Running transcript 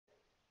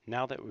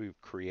Now that we've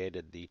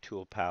created the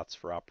tool paths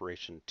for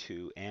operation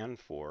 2 and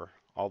 4,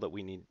 all that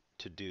we need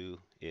to do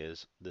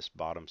is this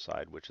bottom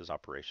side, which is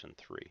operation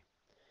 3.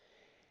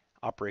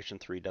 Operation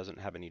 3 doesn't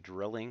have any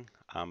drilling,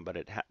 but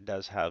it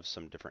does have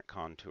some different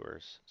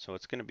contours. So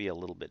it's going to be a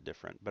little bit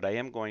different. But I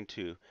am going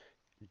to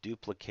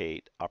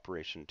duplicate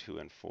operation 2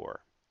 and 4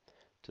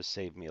 to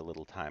save me a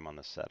little time on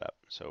the setup.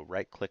 So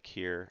right click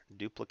here,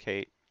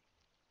 duplicate.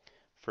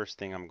 First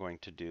thing I'm going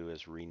to do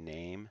is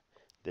rename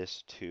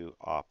this to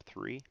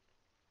op3.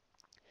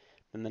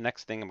 Then the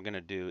next thing I'm going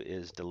to do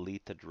is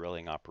delete the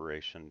drilling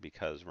operation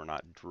because we're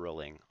not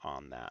drilling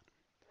on that.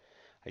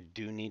 I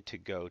do need to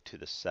go to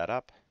the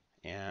setup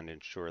and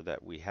ensure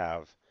that we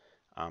have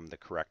the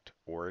correct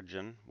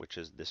origin, which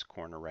is this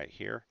corner right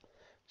here.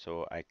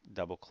 So I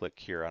double click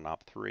here on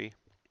op3.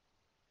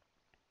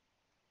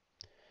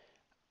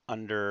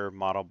 Under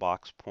model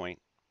box point,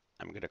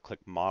 I'm going to click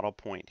model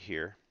point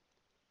here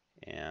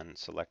and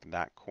select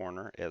that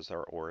corner as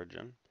our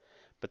origin.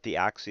 But the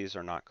axes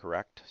are not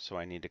correct, so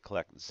I need to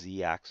select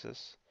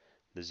Z-axis.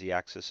 The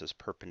Z-axis is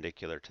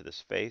perpendicular to this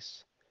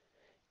face,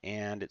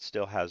 and it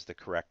still has the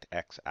correct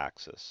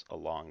X-axis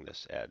along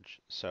this edge.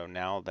 So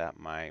now that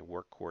my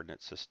work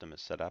coordinate system is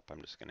set up,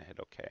 I'm just going to hit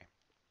OK.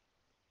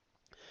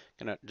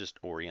 I'm going to just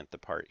orient the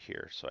part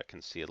here so I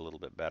can see it a little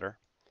bit better.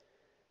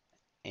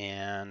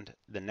 And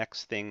the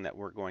next thing that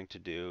we're going to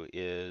do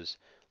is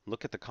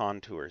look at the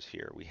contours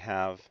here. We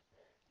have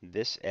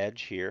this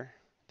edge here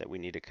that we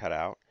need to cut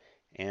out,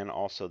 and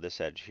also this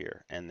edge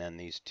here, and then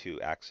these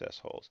two access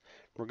holes.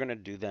 We're going to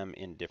do them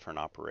in different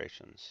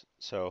operations.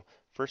 So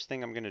first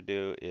thing I'm going to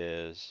do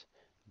is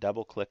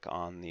double click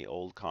on the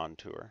old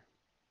contour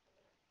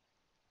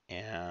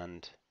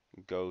and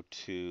go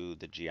to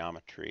the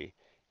geometry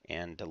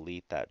and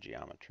delete that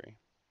geometry.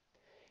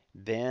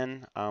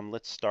 Then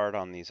let's start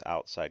on these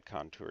outside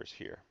contours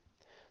here.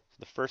 So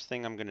the first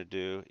thing I'm going to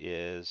do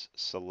is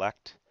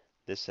select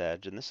this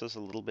edge, and this is a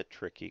little bit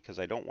tricky because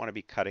I don't want to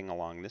be cutting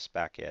along this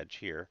back edge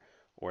here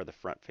or the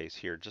front face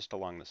here, just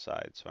along the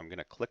side. So I'm going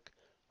to click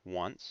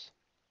once,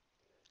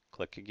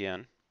 click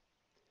again,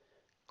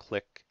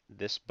 click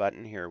this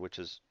button here, which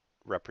is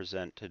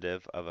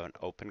representative of an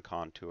open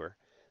contour,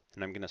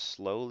 and I'm going to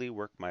slowly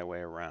work my way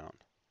around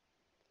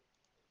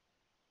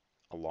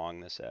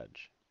along this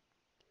edge.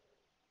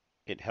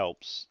 It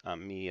helps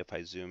me if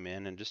I zoom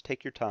in, and just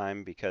take your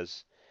time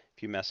because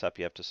if you mess up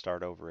you have to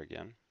start over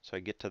again. So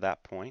I get to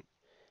that point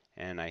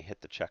and I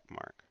hit the check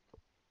mark.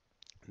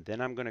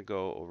 Then I'm going to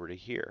go over to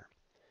here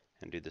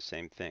and do the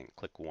same thing.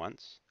 Click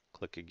once,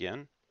 click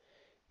again,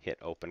 hit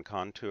open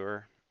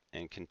contour,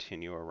 and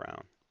continue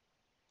around.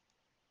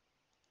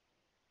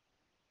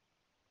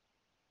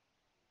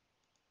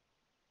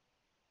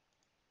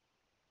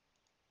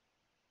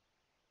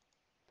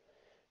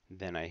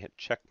 Then I hit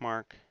check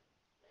mark,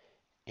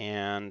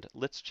 and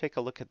let's take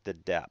a look at the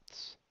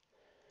depths.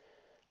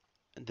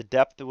 The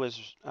depth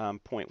was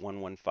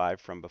 0.115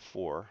 from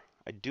before.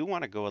 I do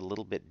want to go a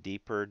little bit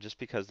deeper just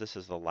because this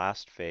is the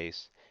last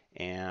face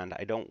and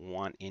I don't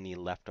want any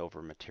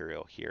leftover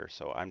material here.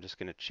 So I'm just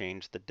going to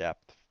change the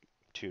depth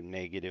to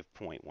negative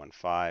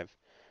 0.15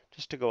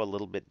 just to go a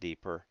little bit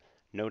deeper.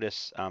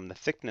 Notice the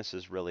thickness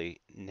is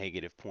really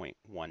negative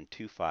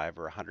 0.125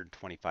 or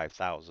 125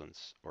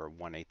 thousandths or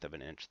 1/8 of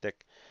an inch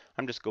thick.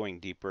 I'm just going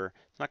deeper.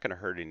 It's not going to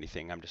hurt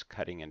anything. I'm just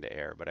cutting into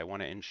air, but I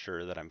want to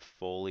ensure that I'm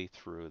fully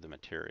through the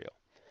material.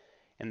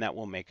 And that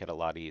will make it a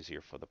lot easier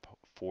for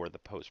the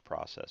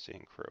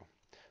post-processing crew.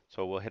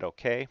 So we'll hit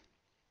OK,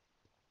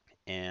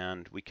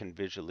 and we can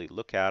visually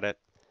look at it.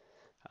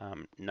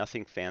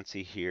 Nothing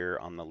fancy here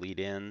on the lead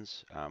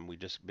ends. We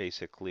just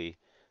basically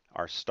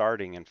are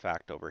starting, in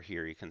fact, over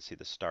here. You can see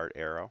the start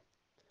arrow.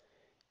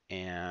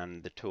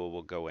 And the tool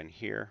will go in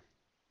here,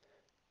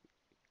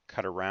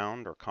 cut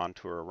around or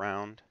contour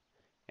around,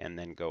 and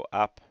then go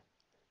up,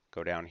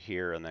 go down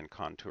here, and then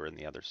contour on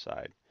the other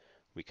side.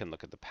 We can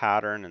look at the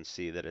pattern and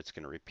see that it's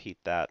going to repeat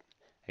that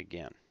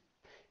again.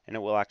 And it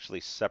will actually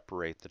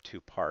separate the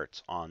two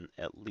parts on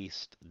at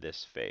least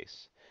this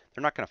face.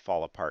 They're not going to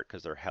fall apart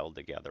because they're held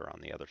together on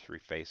the other three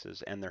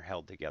faces, and they're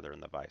held together in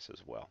the vise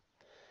as well.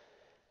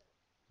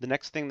 The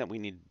next thing that we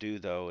need to do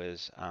though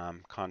is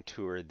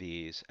contour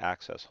these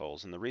access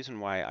holes. And the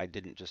reason why I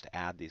didn't just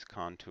add these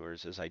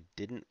contours is I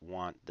didn't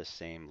want the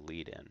same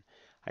lead in.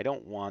 I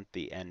don't want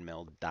the end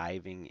mill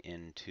diving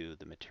into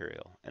the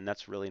material. And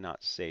that's really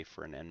not safe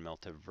for an end mill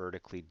to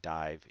vertically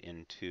dive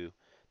into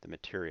the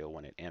material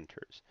when it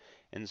enters.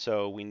 And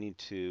so we need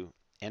to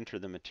enter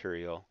the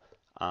material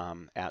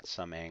at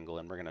some angle,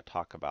 and we're going to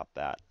talk about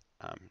that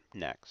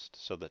next.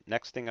 So the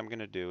next thing I'm going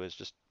to do is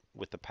just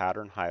with the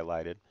pattern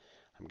highlighted,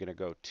 I'm going to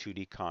go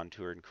 2D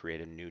contour and create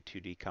a new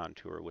 2D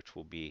contour, which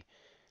will be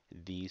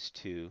these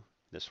two,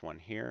 this one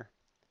here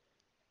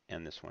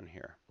and this one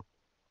here.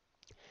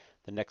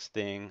 The next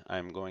thing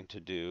I'm going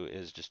to do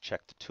is just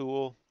check the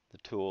tool. The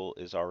tool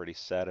is already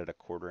set at a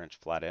 1/4 inch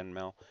flat end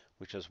mill,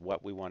 which is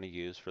what we want to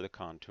use for the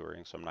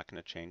contouring, so I'm not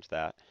going to change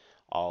that.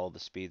 All the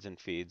speeds and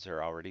feeds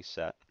are already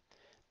set.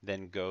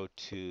 Then go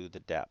to the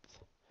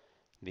depth.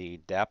 The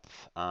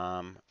depth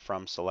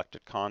from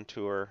selected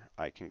contour,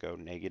 I can go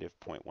negative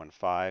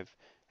 0.15,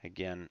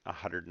 again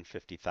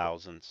 150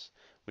 thousandths,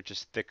 which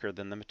is thicker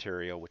than the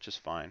material, which is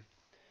fine.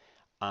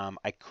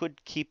 I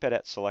could keep it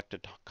at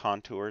selected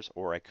contours,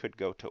 or I could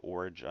go to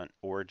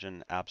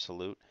origin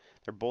absolute.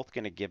 They're both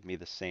going to give me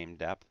the same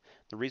depth.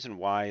 The reason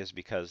why is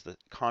because the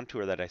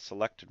contour that I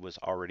selected was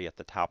already at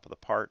the top of the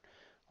part,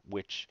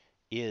 which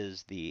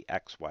is the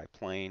XY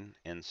plane,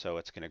 and so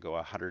it's going to go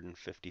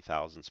 150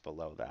 thousandths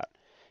below that.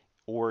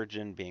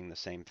 Origin being the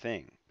same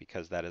thing,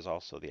 because that is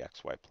also the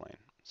XY plane.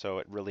 So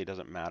it really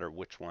doesn't matter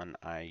which one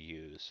I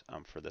use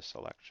for this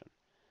selection.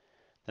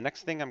 The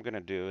next thing I'm going to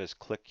do is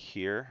click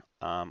here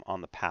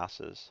on the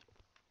passes,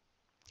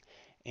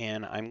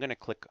 and I'm going to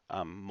click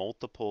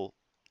multiple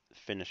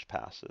finish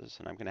passes,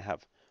 and I'm going to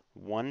have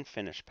one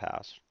finish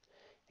pass,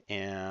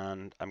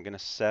 and I'm going to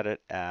set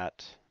it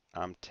at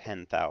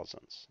 10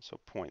 thousandths, so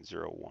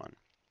 0.01. I'm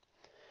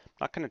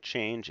not going to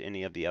change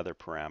any of the other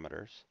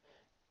parameters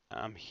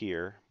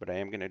here, but I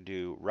am going to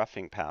do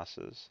roughing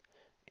passes,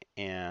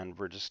 and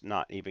we're just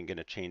not even going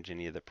to change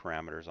any of the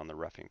parameters on the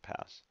roughing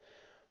pass.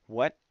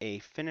 What a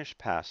finish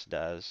pass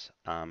does,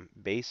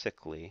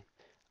 basically,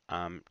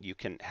 you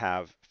can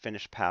have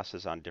finish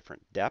passes on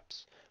different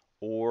depths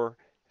or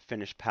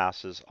finish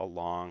passes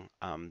along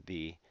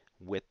the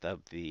width of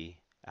the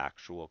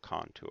actual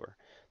contour.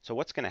 So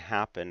what's going to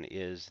happen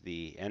is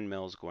the end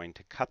mill is going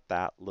to cut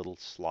that little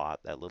slot,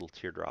 that little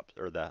teardrop,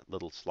 or that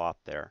little slot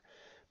there,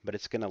 but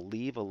it's going to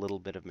leave a little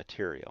bit of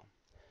material.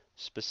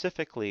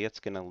 Specifically,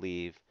 it's going to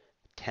leave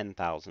 10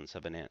 thousandths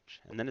of an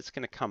inch, and then it's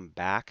going to come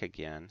back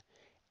again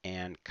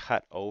and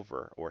cut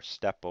over or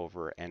step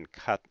over and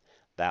cut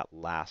that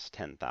last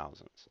 10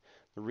 thousandths.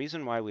 The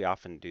reason why we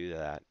often do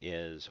that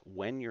is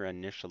when you're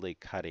initially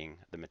cutting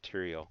the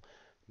material,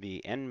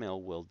 the end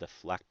mill will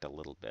deflect a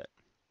little bit.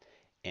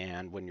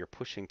 And when you're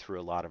pushing through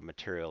a lot of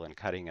material and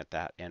cutting it,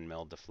 that end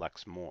mill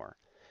deflects more.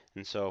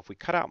 And so if we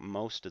cut out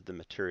most of the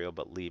material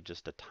but leave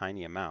just a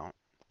tiny amount,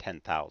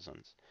 10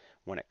 thousandths,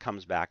 when it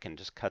comes back and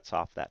just cuts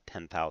off that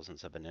 10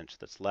 thousandths of an inch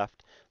that's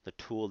left, the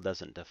tool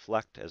doesn't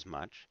deflect as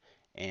much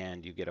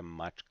and you get a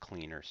much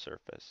cleaner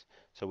surface.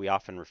 So we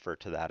often refer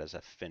to that as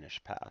a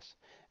finish pass.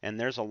 And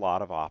there's a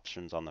lot of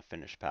options on the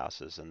finish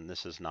passes, and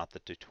this is not the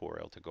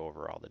tutorial to go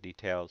over all the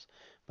details,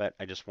 but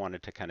I just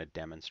wanted to kind of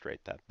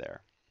demonstrate that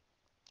there.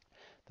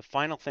 The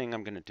final thing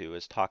I'm going to do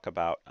is talk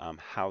about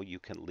how you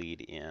can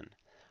lead in.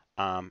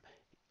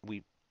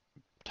 We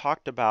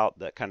talked about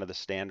the kind of the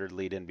standard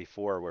lead in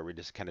before, where we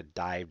just kind of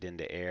dived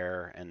into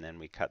air and then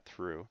we cut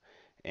through.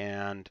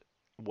 And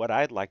what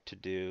I'd like to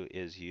do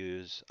is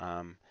use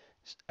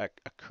a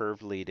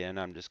curved lead in.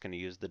 I'm just going to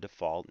use the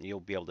default, and you'll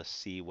be able to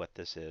see what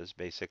this is.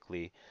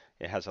 Basically,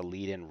 it has a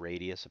lead in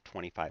radius of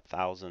 25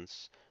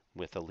 thousandths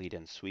with a lead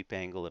in sweep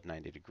angle of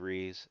 90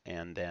 degrees,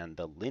 and then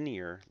the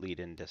linear lead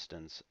in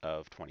distance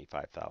of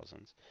 25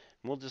 thousandths.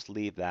 And we'll just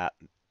leave that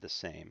the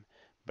same.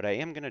 But I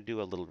am going to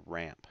do a little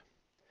ramp.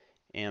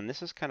 And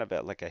this is kind of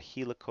like a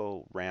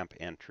helical ramp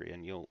entry,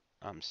 and you'll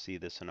see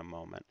this in a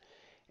moment.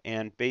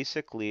 And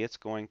basically, it's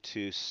going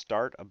to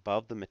start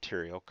above the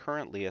material.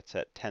 Currently, it's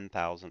at 10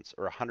 thousandths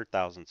or 100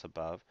 thousandths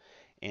above,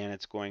 and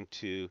it's going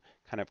to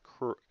kind of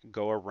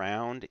go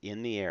around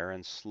in the air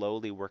and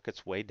slowly work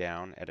its way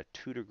down at a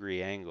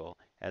 2-degree angle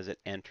as it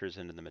enters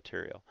into the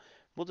material.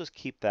 We'll just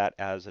keep that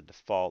as a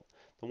default.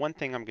 The one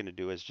thing I'm going to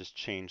do is just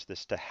change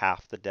this to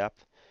half the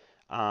depth,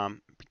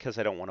 because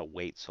I don't want to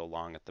wait so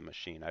long at the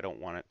machine. I don't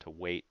want it to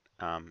wait,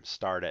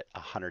 start at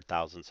 100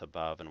 thousandths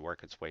above and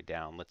work its way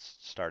down. Let's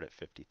start at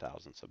 50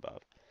 thousandths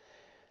above.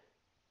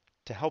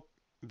 To help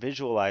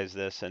visualize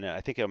this, and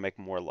I think it'll make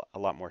a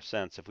lot more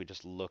sense if we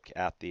just look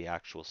at the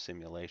actual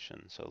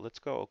simulation. So let's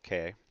go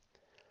OK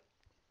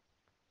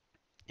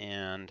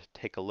and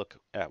take a look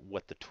at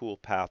what the tool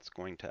path is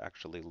going to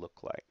actually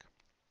look like.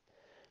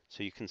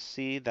 So you can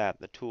see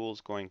that the tool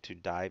is going to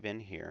dive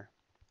in here,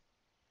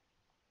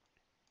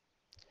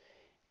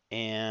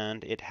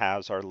 and it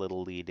has our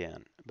little lead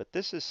in. But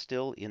this is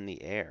still in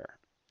the air,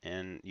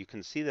 and you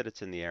can see that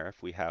it's in the air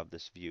if we have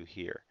this view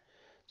here.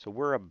 So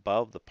we're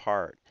above the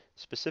part,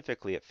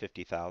 specifically at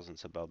 50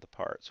 thousandths above the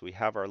part. So we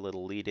have our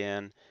little lead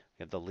in,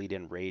 we have the lead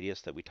in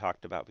radius that we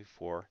talked about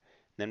before,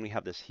 and then we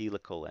have this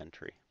helical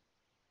entry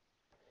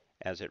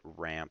as it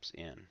ramps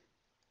in.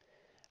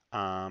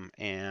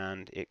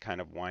 And it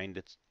kind of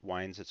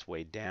winds its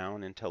way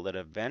down until it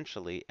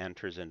eventually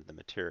enters into the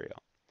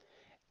material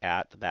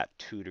at that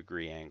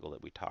 2-degree angle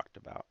that we talked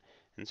about.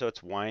 And so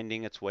it's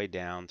winding its way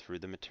down through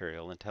the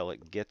material until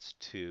it gets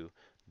to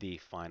the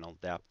final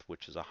depth,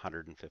 which is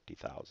 150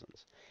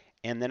 thousandths.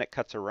 And then it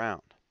cuts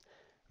around.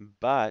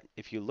 But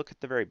if you look at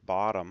the very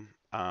bottom,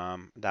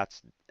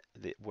 that's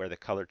where the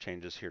color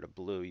changes here to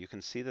blue. You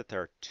can see that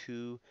there are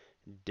two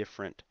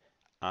different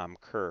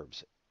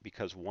curves,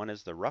 because one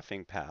is the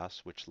roughing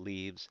pass, which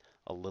leaves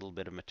a little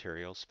bit of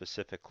material.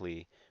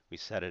 Specifically, we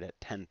set it at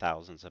 10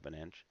 thousandths of an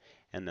inch.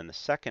 And then the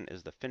second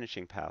is the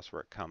finishing pass,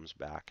 where it comes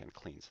back and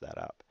cleans that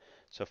up.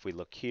 So if we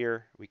look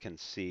here, we can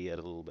see it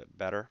a little bit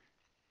better,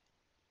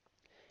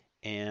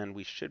 and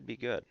we should be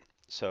good.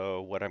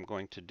 So what I'm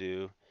going to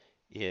do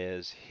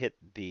is hit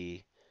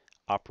the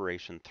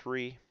operation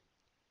 3,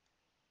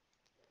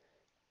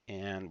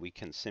 and we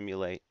can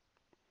simulate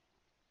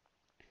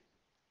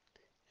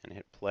and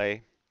hit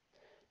play.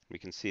 We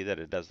can see that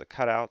it does the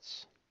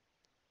cutouts,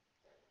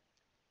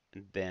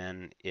 and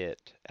then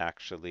it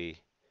actually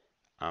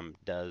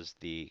does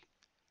the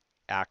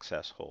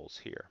access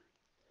holes here.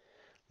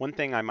 One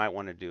thing I might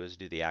want to do is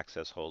do the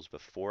access holes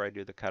before I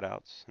do the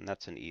cutouts, and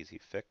that's an easy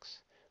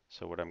fix.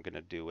 So what I'm going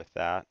to do with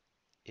that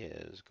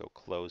is go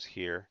close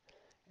here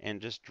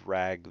and just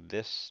drag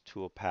this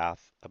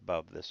toolpath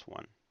above this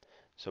one.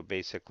 So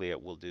basically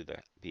it will do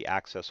the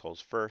access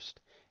holes first,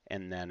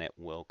 and then it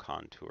will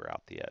contour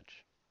out the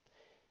edge.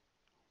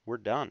 We're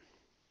done.